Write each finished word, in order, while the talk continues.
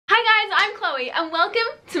I'm Chloe and welcome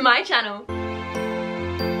to my channel.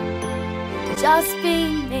 Just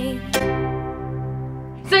be me.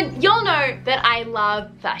 So y'all know that I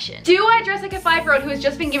love fashion. Do I dress like a 5-year-old who has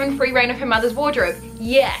just been given free reign of her mother's wardrobe?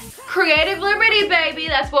 Yes. Creative liberty, baby.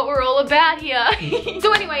 That's what we're all about here.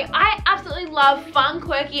 So anyway, I absolutely love fun,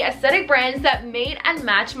 quirky, aesthetic brands that meet and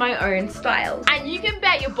match my own styles. And you can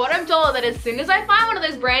bet your bottom dollar that as soon as I find one of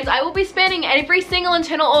those brands, I will be spending every single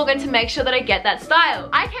internal organ to make sure that I get that style.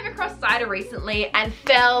 I came across Cider recently and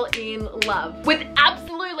fell in love with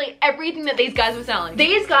absolutely everything that these guys were selling.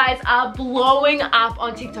 These guys are blowing up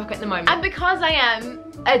on TikTok at the moment. And because I am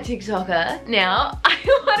a TikToker now, I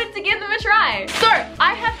wanted to give them a try. So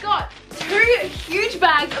I have got 2 huge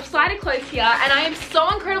bags of Cider clothes here and I am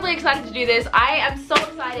so incredibly excited to do this. I am so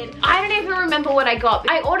excited. I don't even remember what I got.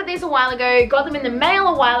 I ordered these a while ago, got them in the mail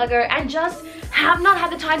a while ago, and just have not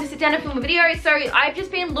had the time to sit down and film a video. So I've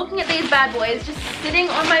just been looking at these bad boys, just sitting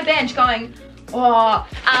on my bench going, oh,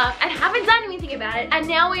 and haven't done anything about it, and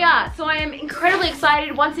now we are. So I am incredibly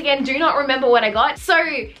excited. Once again, do not remember what I got. So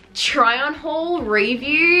try on haul,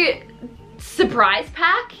 review, surprise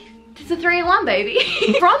pack. It's a 3-in-1, baby.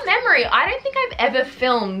 From memory, I don't think I've ever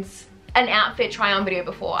filmed an outfit try on video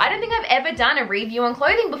before. I don't think I've ever done a review on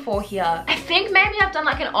clothing before here. I think maybe I've done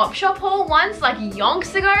like an op shop haul once, like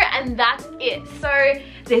yonks ago, and that's it. So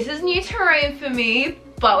this is new terrain for me,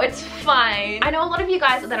 but it's fine. I know a lot of you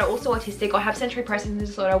guys that are also autistic or have sensory processing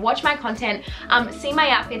disorder watch my content, see my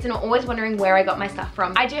outfits, and are always wondering where I got my stuff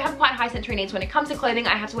from. I do have quite high sensory needs when it comes to clothing.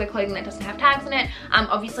 I have to wear clothing that doesn't have tags in it.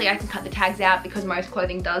 Obviously I can cut the tags out because most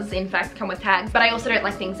clothing does in fact come with tags, but I also don't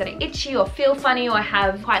like things that are itchy or feel funny or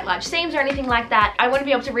have quite large seams or anything like that. I want to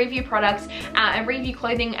be able to review products and review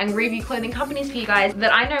clothing and review clothing companies for you guys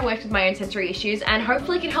that I know works with my own sensory issues and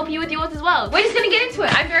hopefully can help you with yours as well. We're just gonna get into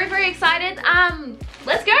it. I'm very, very excited.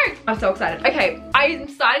 Let's go. I'm so excited. Okay, I'm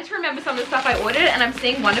starting to remember some of the stuff I ordered and I'm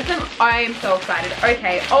seeing one of them. I am so excited.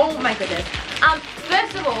 Okay, oh my goodness.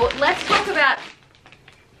 First of all, let's talk about,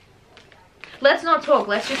 let's not talk,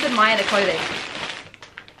 let's just admire the clothing.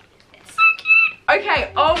 It's so cute.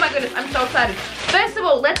 Okay, oh my goodness, I'm so excited. First of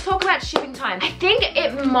all, let's talk about shipping time. I think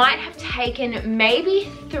it might have taken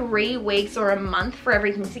maybe 3 weeks or a month for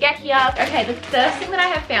everything to get here. Okay, the first thing that I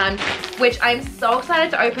have found, which I'm so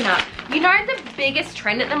excited to open up, you know the biggest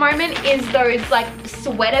trend at the moment is those like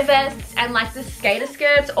sweater vests and like the skater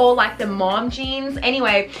skirts or like the mom jeans.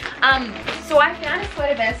 Anyway, so I found a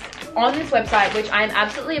sweater vest on this website, which I'm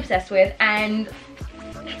absolutely obsessed with, and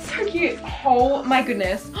it's so cute. Oh my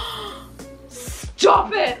goodness.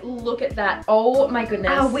 Stop it! Look at that. Oh my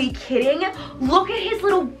goodness. Are we kidding? Look at his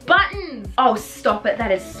little buttons. Oh, stop it.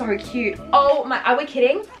 That is so cute. Oh my, are we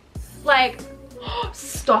kidding? Like,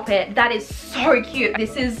 stop it. That is so cute.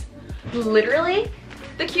 This is literally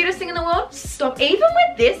the cutest thing in the world. Stop. Even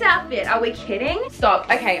with this outfit, are we kidding? Stop.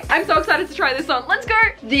 Okay, I'm so excited to try this on. Let's go.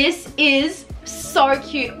 This is so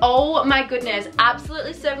cute. Oh my goodness.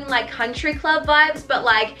 Absolutely serving like country club vibes, but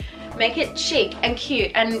like make it chic and cute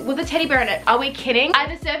and with a teddy bear in it. Are we kidding?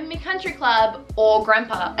 Either serving me country club or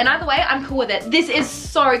grandpa, and either way I'm cool with it. This is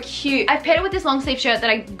so cute. I've paired it with this long sleeve shirt that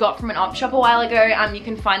I got from an op shop a while ago. You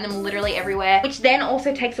can find them literally everywhere, which then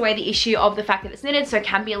also takes away the issue of the fact that it's knitted, so it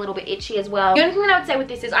can be a little bit itchy as well. The only thing that I would say with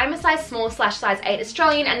this is I'm a size small / size 8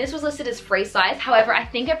 Australian, and this was listed as free size. However, I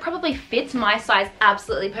think it probably fits my size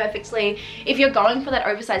absolutely perfectly if you're going for that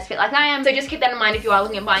oversized fit like I am. So just keep that in mind if you are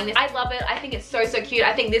looking at buying this. I love it. I think it's so, so cute.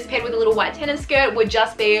 I think this paired with a little white tennis skirt would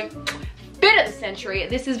just be bit of the century.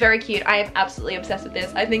 This is very cute. I am absolutely obsessed with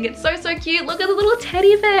this. I think it's so, so cute. Look at the little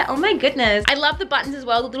teddy bear. Oh my goodness. I love the buttons as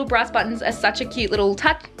well. The little brass buttons are such a cute little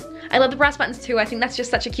touch. I love the brass buttons too. I think that's just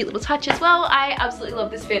such a cute little touch as well. I absolutely love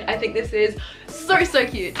this fit. I think this is so, so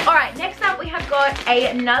cute. All right, next up we have got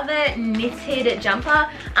another knitted jumper.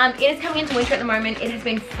 It is coming into winter at the moment. It has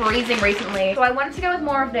been freezing recently. So I wanted to go with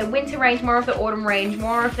more of their winter range, more of the autumn range,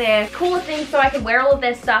 more of their cooler things so I could wear all of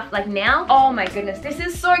their stuff like now. Oh my goodness, this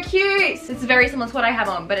is so cute. It's very similar to what I have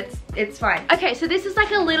on, but it's fine. Okay, so this is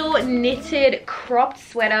like a little knitted cropped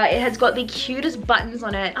sweater. It has got the cutest buttons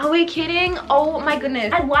on it. Are we kidding? Oh my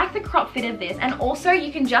goodness. I like the crop fit of this, and also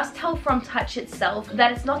you can just tell from touch itself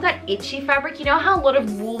that it's not that itchy fabric. You know how a lot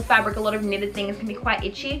of wool fabric, a lot of knitted things can be quite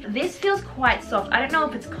itchy? This feels quite soft. I don't know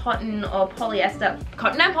if it's cotton or polyester.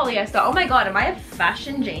 Cotton and polyester. Oh my god, am I a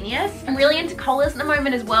fashion genius? I'm really into collars at the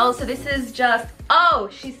moment as well, so this is just, oh,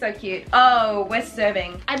 she's so cute. Oh, we're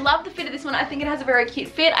serving. I love the fit of this one. I think it has a very cute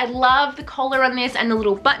fit. I love the collar on this and the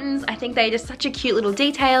little buttons. I think they're just such a cute little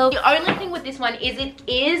detail. The only thing with this one is it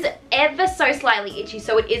is ever so slightly itchy,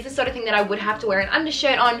 so it is a the sort of thing that I would have to wear an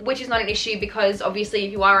undershirt on, which is not an issue because obviously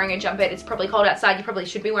if you are wearing a jumper, it's probably cold outside, you probably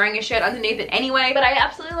should be wearing a shirt underneath it anyway. But I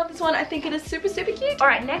absolutely love this one. I think it is super, super cute. All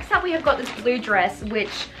right, next up we have got this blue dress,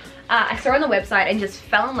 which I saw on the website and just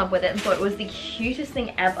fell in love with it and thought it was the cutest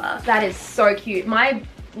thing ever. That is so cute. My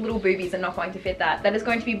little boobies are not going to fit that. That is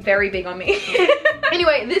going to be very big on me.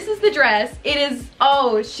 Anyway, this is the dress. It is,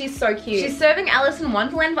 oh, she's so cute. She's serving Alice in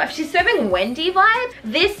Wonderland vibes. She's serving Wendy vibes.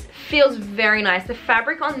 This feels very nice. The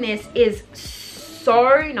fabric on this is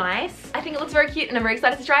so nice. I think it looks very cute and I'm very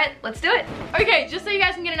excited to try it. Let's do it. Okay, just so you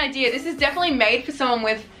guys can get an idea, this is definitely made for someone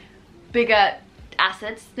with bigger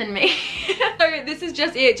assets than me. So this is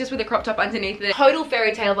just it, just with a crop top underneath it. Total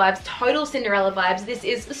fairy tale vibes, total Cinderella vibes. This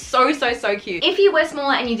is so, so, so cute. If you were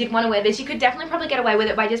smaller and you did want to wear this, you could definitely probably get away with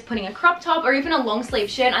it by just putting a crop top or even a long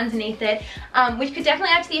sleeve shirt underneath it, which could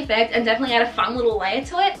definitely add to the effect and definitely add a fun little layer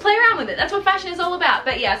to it. Play around with it. That's what fashion is all about.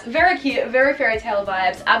 But yes, very cute, very fairy tale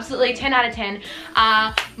vibes. Absolutely 10 out of 10.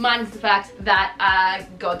 Minus the fact that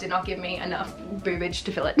God did not give me enough boobage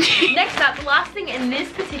to fill it. Next up, the last thing in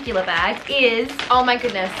this particular bag is, oh my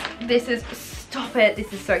goodness, this is, stop it,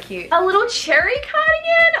 this is so cute. A little cherry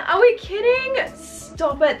cardigan? Are we kidding?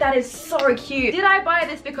 Stop it, that is so cute. Did I buy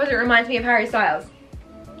this because it reminds me of Harry Styles?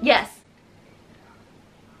 Yes.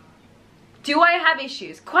 Do I have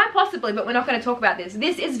issues? Quite possibly, but we're not going to talk about this.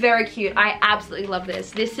 This is very cute. I absolutely love this.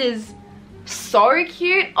 This is so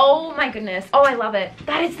cute. Oh my goodness. Oh, I love it.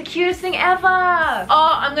 That is the cutest thing ever.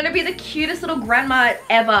 Oh, I'm gonna be the cutest little grandma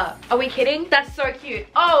ever. Are we kidding? That's so cute.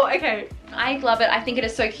 Oh, okay. I love it. I think it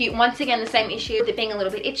is so cute. Once again, the same issue with it being a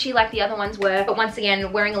little bit itchy like the other ones were, but once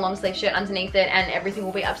again, wearing a long sleeve shirt underneath it and everything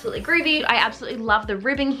will be absolutely groovy. I absolutely love the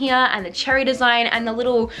ribbing here and the cherry design and the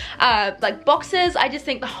little like boxes. I just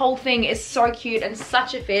think the whole thing is so cute and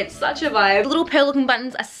such a fit, such a vibe. The little pearl looking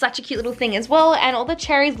buttons are such a cute little thing as well, and all the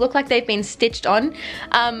cherries look like they've been stitched on.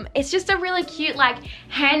 It's just a really cute, like,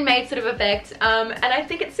 handmade sort of effect, and I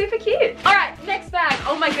think it's super cute. All right, next bag.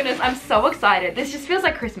 Oh my goodness, I'm so excited. This just feels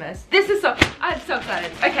like Christmas. This is so, I'm so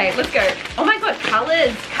excited. Okay, let's go. Oh my god,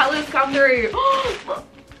 colors come through.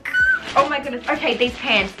 Oh my goodness. Okay, these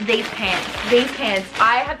pants.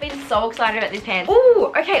 I have been so excited about these pants.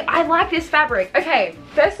 Ooh, okay, I like this fabric. Okay,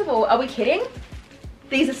 first of all, are we kidding?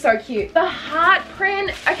 These are so cute. The heart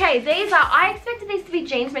print. Okay, these are, I expected these to be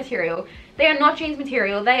jeans material. They are not jeans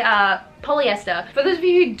material, they are polyester. For those of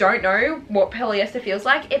you who don't know what polyester feels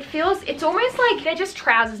like, it's almost like they're just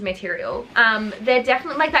trousers material. They're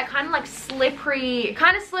definitely like that kind of like slippery,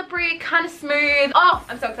 kind of smooth. Oh,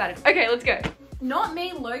 I'm so excited. Okay, let's go. Not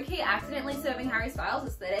me low-key accidentally serving Harry Styles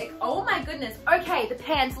aesthetic. Oh my goodness. Okay, the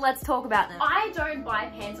pants, let's talk about them. I don't buy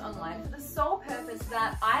pants online for the sole purpose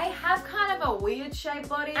that I have kind of a weird shaped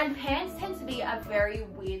body and pants tend to be a very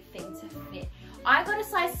weird thing to fit. I got a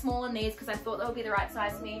size small in these because I thought they would be the right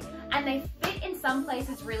size for me, and they fit in some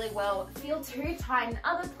places really well, feel too tight in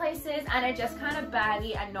other places, and are just kind of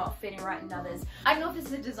baggy and not fitting right in others. I don't know if this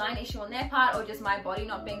is a design issue on their part or just my body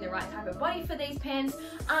not being the right type of body for these pants.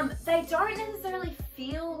 They don't necessarily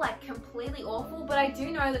feel like completely awful, but I do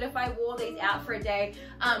know that if I wore these out for a day,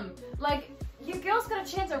 like, your girl's got a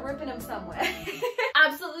chance of ripping them somewhere.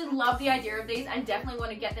 Absolutely love the idea of these and definitely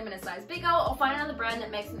want to get them in a size bigger or find another brand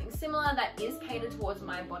that makes something similar that is catered towards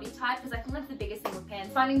my body type, because I think that's the biggest thing with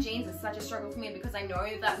pants. Finding jeans is such a struggle for me because I know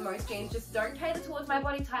that most jeans just don't cater towards my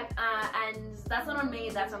body type, and that's not on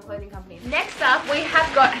me, that's on clothing companies. Next up, we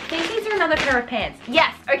have got, I think these are another pair of pants.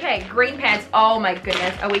 Yes, okay, green pants. Oh my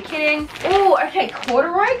goodness, are we kidding? Oh, okay,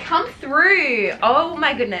 corduroy, come through. Oh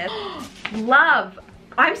my goodness. Love.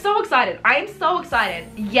 I'm so excited. I am so excited.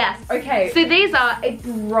 Yes. Okay. So these are a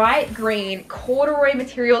bright green corduroy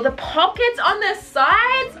material. The pockets on the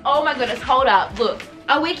sides. Oh my goodness. Hold up. Look.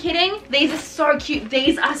 Are we kidding? These are so cute.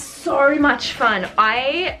 These are so much fun.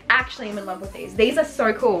 I actually am in love with these. These are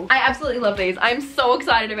so cool. I absolutely love these. I'm so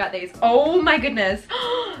excited about these. Oh my goodness.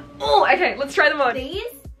 Oh, okay. Let's try them on. These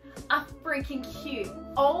are freaking cute.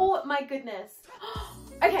 Oh my goodness.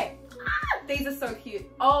 Okay. These are so cute.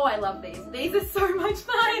 Oh, I love these. These are so much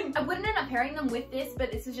fun. I wouldn't end up pairing them with this,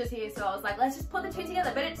 but this is just here, so I was like, let's just put the two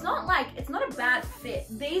together. But it's not like, it's not a bad fit.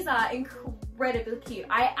 These are incredibly cute.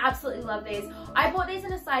 I absolutely love these. I bought these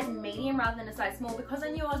in a size medium rather than a size small because I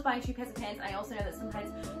knew I was buying two pairs of pants. I also know that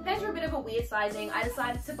sometimes pants are a bit of a weird sizing. I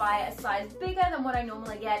decided to buy a size bigger than what I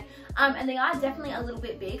normally get, and they are definitely a little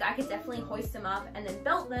bit big. I could definitely hoist them up and then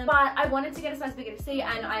belt them, but I wanted to get a size bigger to see,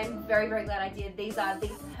 and I'm very, very glad I did. These are the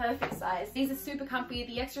perfect size. These are super comfy.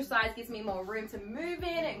 The extra size gives me more room to move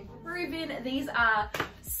in and groove in. These are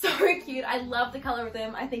so cute. I love the color of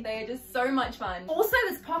them. I think they are just so much fun. Also,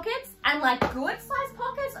 there's pockets and like good size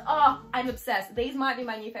pockets. Oh, I'm obsessed. These might be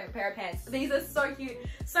my new favorite pair of pants. These are so cute,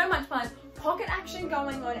 so much fun. Pocket action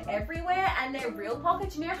going on everywhere, and they're real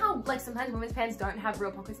pockets. You know how like sometimes women's pants don't have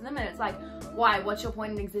real pockets in them, and it's like, why? What's your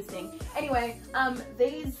point in existing? Anyway,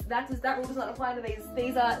 that rule does not apply to these.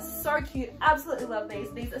 These are so cute. Absolutely love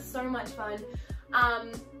these. These are so much fun.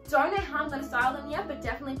 Don't know how I'm gonna style them yet, but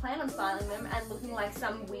definitely plan on styling them and looking like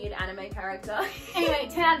some weird anime character. Anyway,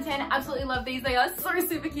 10 out of 10, absolutely love these. They are so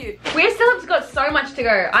super cute. We still have got so much to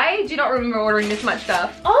go. I do not remember ordering this much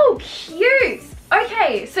stuff. Oh, cute.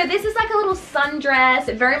 Okay, so this is like a little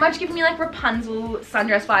sundress, very much giving me like Rapunzel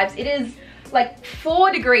sundress vibes. It is like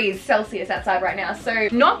 4 degrees Celsius outside right now, so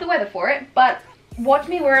not the weather for it, but watch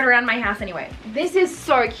me wear it around my house anyway. This is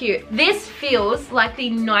so cute. This feels like the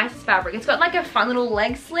nicest fabric. It's got like a fun little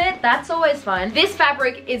leg slit. That's always fun. This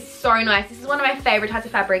fabric is so nice. This is one of my favorite types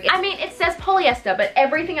of fabric. I mean, it says polyester, but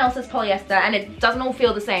everything else is polyester and it doesn't all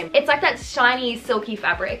feel the same. It's like that shiny, silky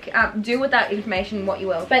fabric. Do with that information what you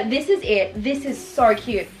will. But this is it. This is so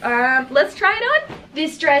cute. Let's try it on.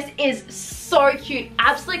 This dress is so cute.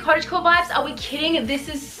 Absolutely cottagecore vibes. Are we kidding? This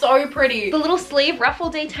is so pretty. The little sleeve ruffle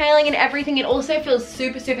detailing and everything. It also feels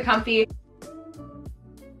super, super comfy.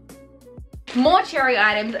 More cherry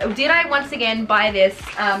items. Did I once again buy this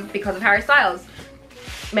because of Harry Styles?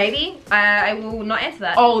 Maybe. I will not answer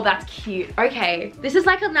that. Oh, that's cute. Okay. This is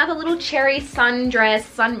like another little cherry sun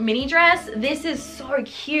mini dress. This is so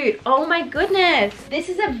cute. Oh my goodness. This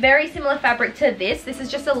is a very similar fabric to this. This is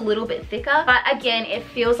just a little bit thicker. But again, it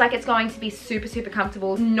feels like it's going to be super, super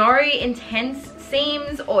comfortable. No intense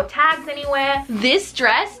seams or tags anywhere. This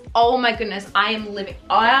dress, oh my goodness, I am living.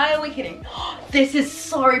 Are we kidding? This is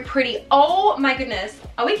so pretty. Oh my goodness.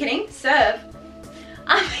 Are we kidding? Serve.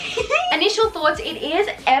 Initial thoughts, it is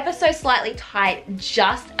ever so slightly tight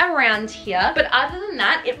just around here, but other than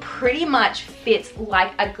that, it pretty much fits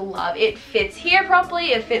like a glove. It fits here properly,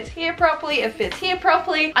 it fits here properly, it fits here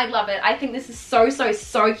properly. I love it. I think this is so, so,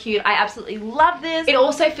 so cute. I absolutely love this. It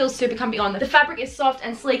also feels super comfy on. The fabric is soft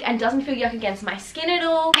and sleek and doesn't feel yuck against my skin at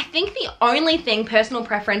all. I think the only thing, personal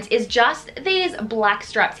preference, is just these black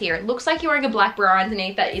straps here. It looks like you're wearing a black bra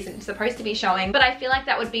underneath that isn't supposed to be showing, but I feel like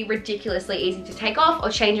that would be ridiculously easy to take off or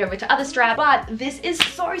change over to other strap. But this is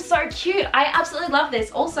so, so cute. I absolutely love this.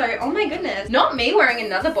 Also, oh my goodness, not me wearing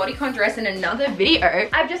another bodycon dress in another video.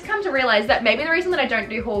 I've just come to realize that maybe the reason that I don't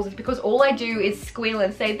do hauls is because all I do is squeal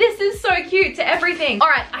and say, this is so cute to everything. All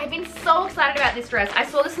right, I've been so excited about this dress. I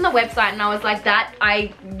saw this on the website and I was like,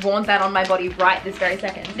 I want that on my body right this very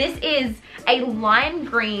second. This is a lime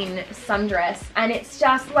green sundress and it's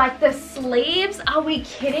just like the sleeves. Are we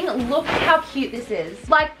kidding? Look how cute this is.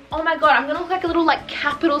 Like, oh my god, I'm gonna look like a little like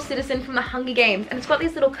capital citizen from the Hunger Games, and it's got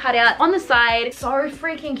these little cutouts on the side. So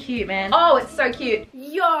freaking cute, man. Oh, it's so cute.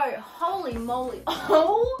 Yo, holy moly.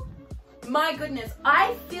 Oh my goodness,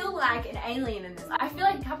 I feel like an alien in this. I feel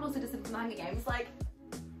like a capital citizen from the Hunger Games. Like,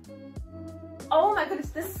 oh my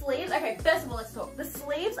goodness, the sleeves. Okay, first of all, let's talk. The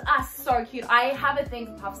sleeves are so cute. I have a thing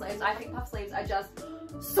for puff sleeves. I think puff sleeves are just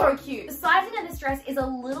so cute. The sizing of this dress is a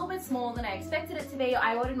little bit smaller than I expected it to be.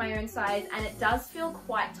 I ordered my own size and it does feel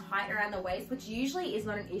quite tight around the waist, which usually is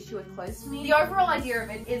not an issue with clothes to me. The overall idea of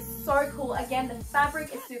it is so cool. Again, the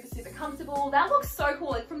fabric is super, super comfortable. That looks so cool.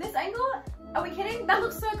 Like from this angle, are we kidding? That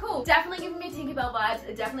looks so cool. Definitely giving me Tinkerbell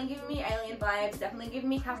vibes. Definitely giving me alien vibes. Definitely giving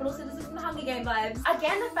me capital citizen from the Hunger Game vibes.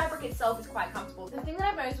 Again, the fabric itself is quite comfortable. The thing that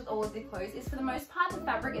I've noticed with all of the clothes is for the most part, the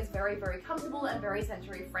fabric is very, very comfortable and very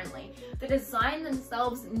sensory friendly. The design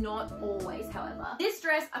themselves, not always, however. This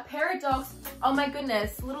dress, a pair of dogs, oh my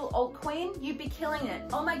goodness, little old queen, you'd be killing it.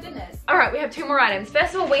 Oh my goodness. All right, we have 2 more items.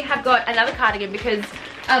 First of all, we have got another cardigan because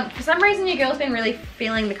for some reason your girl's been really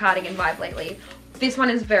feeling the cardigan vibe lately. This one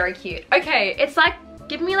is very cute. Okay, it's like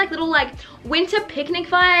giving me like little like winter picnic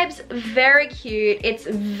vibes. Very cute. It's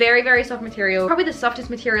very, very soft material. Probably the softest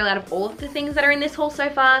material out of all of the things that are in this haul so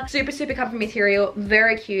far. Super, super comfy material.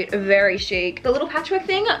 Very cute, very chic. The little patchwork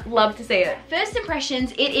thing, love to see it. First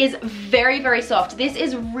impressions, it is very, very soft. This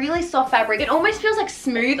is really soft fabric. It almost feels like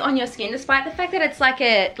smooth on your skin despite the fact that it's like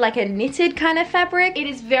a knitted kind of fabric. It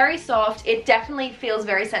is very soft. It definitely feels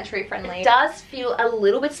very sensory friendly. It does feel a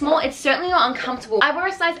little bit small. It's certainly not uncomfortable. I wear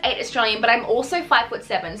a size 8 Australian, but I'm also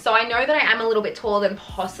 5'7", so I know that I am a little bit taller than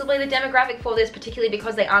possibly the demographic for this, particularly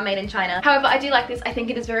because they are made in China. However, I do like this. I think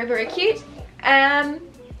it is very, very cute.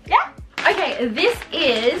 Yeah. Okay, this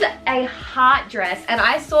is a heart dress, and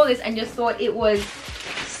I saw this and just thought it was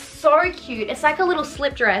so cute. It's like a little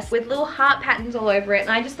slip dress with little heart patterns all over it, and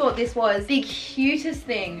I just thought this was the cutest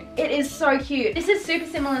thing. It is so cute. This is super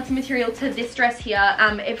similar to material to this dress here.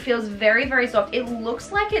 It feels very, very soft. It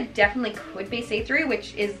looks like it definitely could be see-through,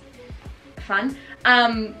 which is fun.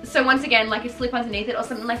 So once again, like a slip underneath it or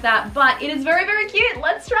something like that, but it is very, very cute.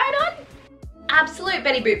 Let's try it on. Absolute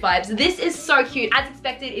Betty Boop vibes. This is so cute. As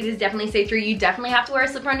expected, it is definitely see-through. You definitely have to wear a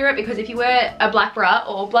slipper under it, because if you wear a black bra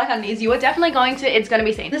or black undies, you are definitely it's going to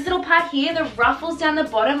be seen. This little part here, the ruffles down the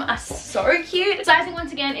bottom are so cute. Sizing,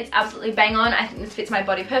 once again, it's absolutely bang on. I think this fits my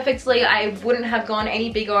body perfectly. I wouldn't have gone any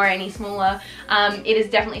bigger or any smaller. It is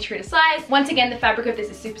definitely true to size. Once again, the fabric of this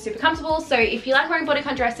is super, super comfortable. So if you like wearing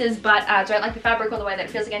bodycon dresses but don't like the fabric or the way that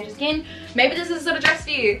it feels against your skin, maybe this is the sort of dress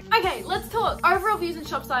for you. Okay, let's talk. Overall views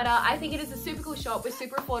on Cider. I think it is a super cool shop with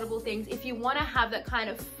super affordable things if you want to have that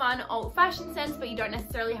kind of fun old-fashioned sense, but you don't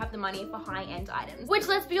necessarily have the money for high-end items, which,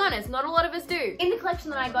 let's be honest, not a lot of us do. In the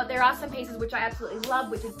collection that I got, there are some pieces which I absolutely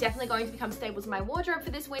love, which is definitely going to become staples in my wardrobe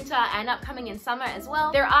for this winter and upcoming in summer as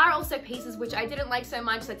well. There are also pieces which I didn't like so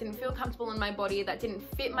much, that didn't feel comfortable in my body, that didn't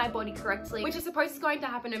fit my body correctly, which I suppose is going to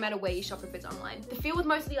happen no matter where you shop if it's online. The feel with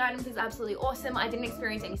most of the items is absolutely awesome. I didn't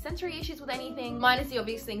experience any sensory issues with anything, minus the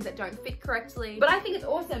obvious things that don't fit correctly, but I think it's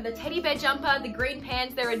awesome. The teddy bear jumper, the green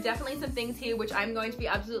pants, there are definitely some things here which I'm going to be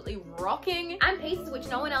absolutely rocking, and pieces which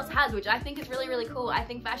no one else has, which I think is really, really cool. I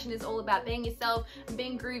think fashion is all about being yourself,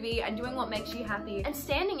 being groovy, and doing what makes you happy, and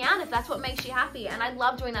standing out if that's what makes you happy, and I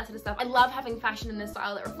love doing that sort of stuff. I love having fashion in the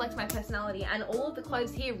style that reflects my personality, and all of the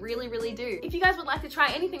clothes here really, really do. If you guys would like to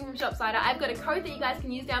try anything from Cider, I've got a code that you guys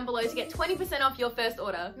can use down below to get 20% off your first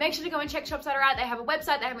order. Make sure to go and check Cider out. They have a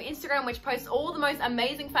website, they have an Instagram which posts all the most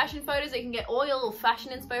amazing fashion photos that you can get all your little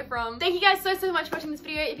fashion inspo from. Thank you guys so, so much for watching this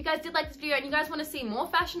video. If you guys did like this video and you guys want to see more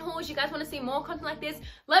fashion hauls, you guys want to see more content like this,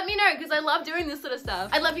 let me know, because I love doing this sort of stuff.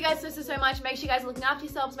 I love you guys so, so, so much. Make sure you guys are looking after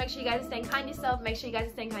yourselves. Make sure you guys are staying kind to yourself. Make sure you guys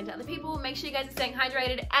are staying kind to other people. Make sure you guys are staying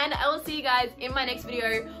hydrated, and I will see you guys in my next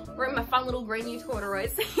video wearing my fun little green new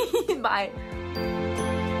corduroys. Bye.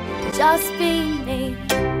 Just be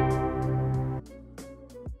me.